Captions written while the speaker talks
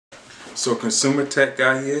So consumer tech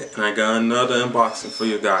guy here, and I got another unboxing for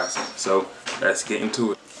you guys. So let's get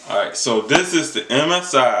into it. Alright, so this is the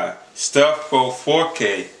MSI Stealth Pro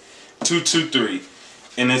 4K 223,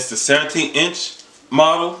 and it's the 17-inch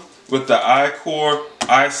model with the i-Core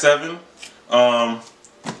i7,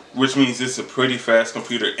 which means it's a pretty fast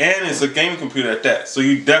computer, and it's a gaming computer at that. So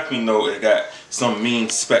you definitely know it got some mean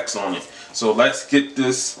specs on it. So let's get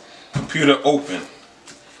this computer open.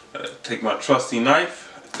 Take my trusty knife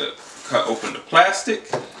to cut open the plastic.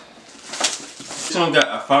 This one got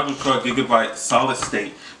a 512 gigabyte solid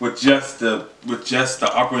state with just the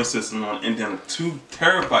operating system on, and then a 2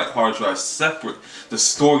 terabyte hard drive separate to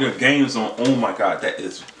store your games on. Oh my god, that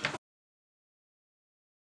is.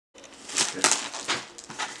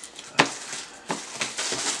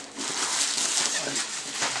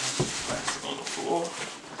 Plastic on the floor.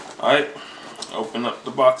 Alright, open up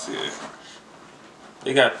the box here.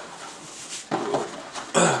 They got.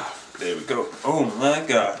 There we go. Oh my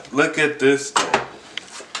god, look at this thing.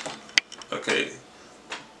 Okay.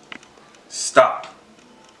 Stop.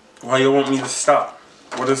 Why you want me to stop?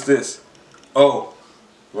 What is this? Oh,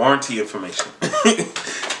 warranty information.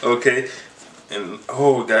 Okay. And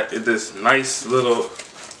oh, got this nice little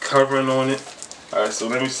covering on it. Alright, so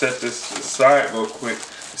let me set this aside real quick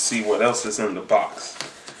to see what else is in the box.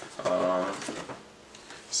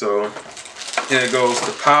 So here goes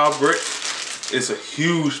the power brick. It's a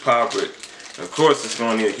huge power brick. Of course it's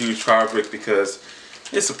going to need a huge power brick because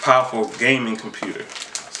it's a powerful gaming computer.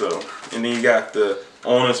 So, and then you got the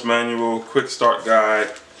owner's manual, quick start guide.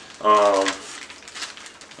 Oh,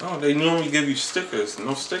 they normally give you stickers.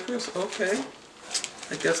 No stickers? Okay.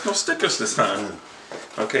 I guess no stickers this time.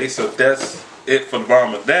 Okay, so that's it for the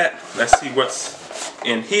bottom of that. Let's see what's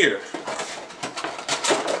in here.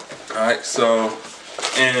 Alright, so,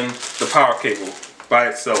 and the power cable by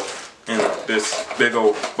itself in this big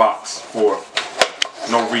old box for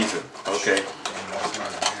no reason. Okay.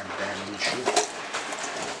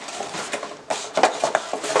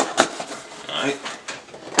 Alright.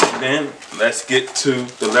 And then let's get to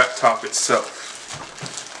the laptop itself.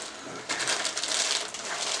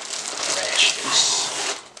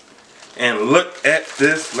 And look at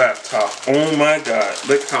this laptop. Oh my god.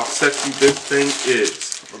 Look how sexy this thing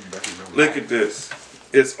is. Look at this.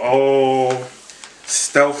 It's all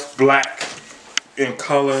stealth black in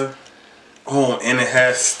color. Oh, and it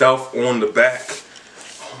has stealth on the back.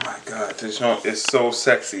 Oh my god, this joint is so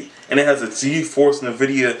sexy. And it has a GeForce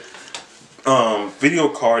NVIDIA video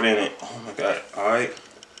card in it. Oh my god. Alright.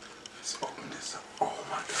 Let's open this up. Oh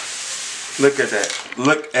my god. Look at that.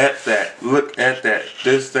 Look at that. Look at that.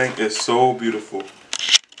 This thing is so beautiful.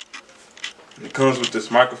 And it comes with this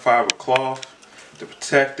microfiber cloth to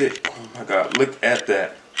protect it. Oh my god. Look at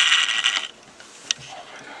that.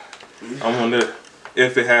 I wonder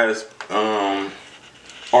if it has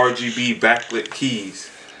RGB backlit keys.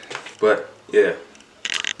 But yeah,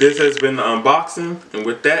 this has been the unboxing, and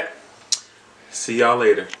with that, see y'all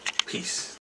later. Peace.